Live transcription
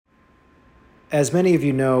as many of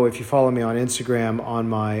you know, if you follow me on Instagram, on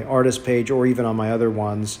my artist page, or even on my other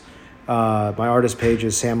ones, my artist page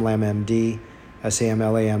is Sam Lam MD,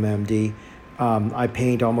 SAMLAMMD. I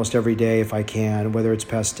paint almost every day if I can, whether it's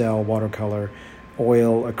pastel, watercolor,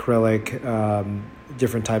 oil, acrylic,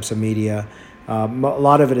 different types of media. A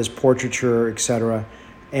lot of it is portraiture, etc.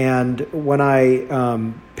 And when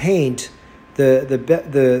I paint,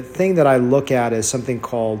 the thing that I look at is something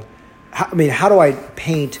called, how do I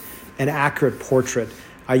paint an accurate portrait?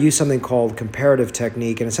 I use something called comparative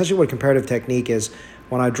technique. And essentially what comparative technique is,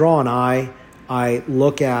 when I draw an eye, I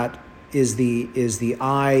look at, is the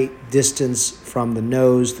eye distance from the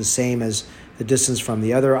nose the same as the distance from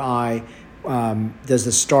the other eye? Does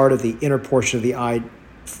the start of the inner portion of the eye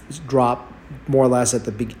drop more or less at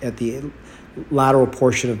the lateral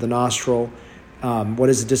portion of the nostril? What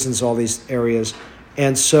is the distance of all these areas?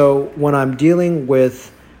 And so when I'm dealing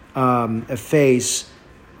with a face,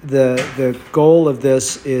 the goal of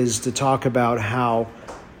this is to talk about how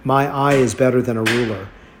my eye is better than a ruler.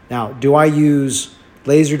 Now, do I use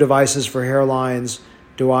laser devices for hairlines?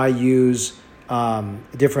 Do I use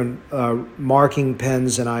different marking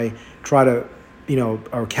pens, and I try to,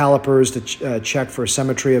 or calipers to check for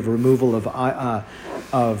symmetry of removal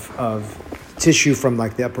of tissue from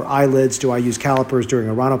like the upper eyelids? Do I use calipers during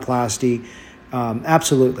a rhinoplasty?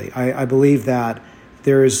 Absolutely. I believe that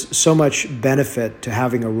there is so much benefit to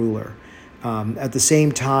having a ruler. At the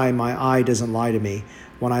same time, my eye doesn't lie to me.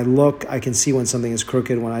 When I look, I can see when something is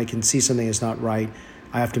crooked. When I can see something is not right,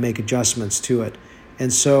 I have to make adjustments to it.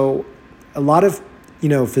 And so a lot of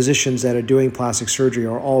physicians that are doing plastic surgery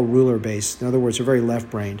are all ruler-based. In other words, they're very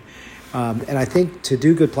left-brained. And I think to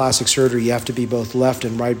do good plastic surgery, you have to be both left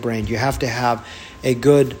and right-brained. You have to have a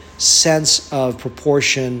good sense of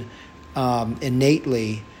proportion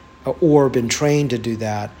innately, or been trained to do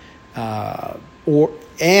that,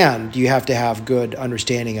 and you have to have good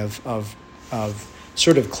understanding of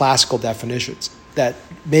sort of classical definitions that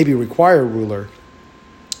maybe require a ruler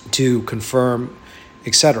to confirm,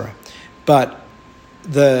 etc. But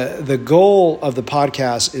the goal of the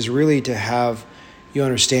podcast is really to have you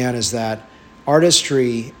understand is that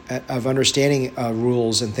artistry of understanding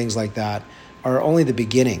rules and things like that are only the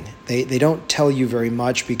beginning. They don't tell you very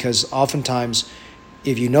much, because oftentimes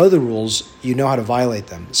if you know the rules, you know how to violate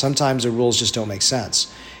them. Sometimes the rules just don't make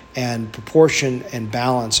sense. And proportion and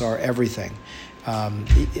balance are everything.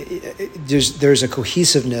 There's a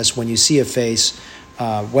cohesiveness when you see a face,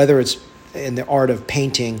 whether it's in the art of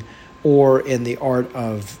painting or in the art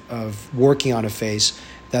of working on a face,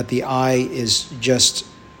 that the eye is just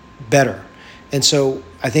better. And so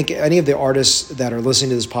I think any of the artists that are listening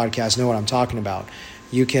to this podcast know what I'm talking about.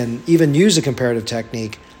 You can even use a comparative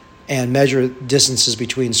technique and measure distances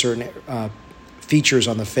between certain features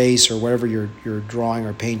on the face or whatever you're drawing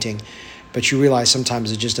or painting, but you realize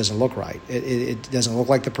sometimes it just doesn't look right. It doesn't look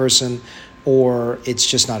like the person, or it's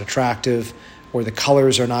just not attractive, or the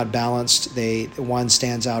colors are not balanced. One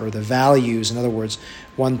stands out, or the values. In other words,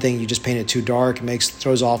 one thing you just paint it too dark,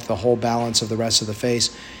 throws off the whole balance of the rest of the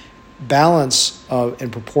face. Balance and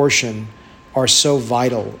proportion are so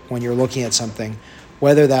vital when you're looking at something,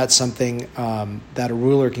 whether that's something that a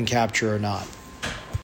ruler can capture or not.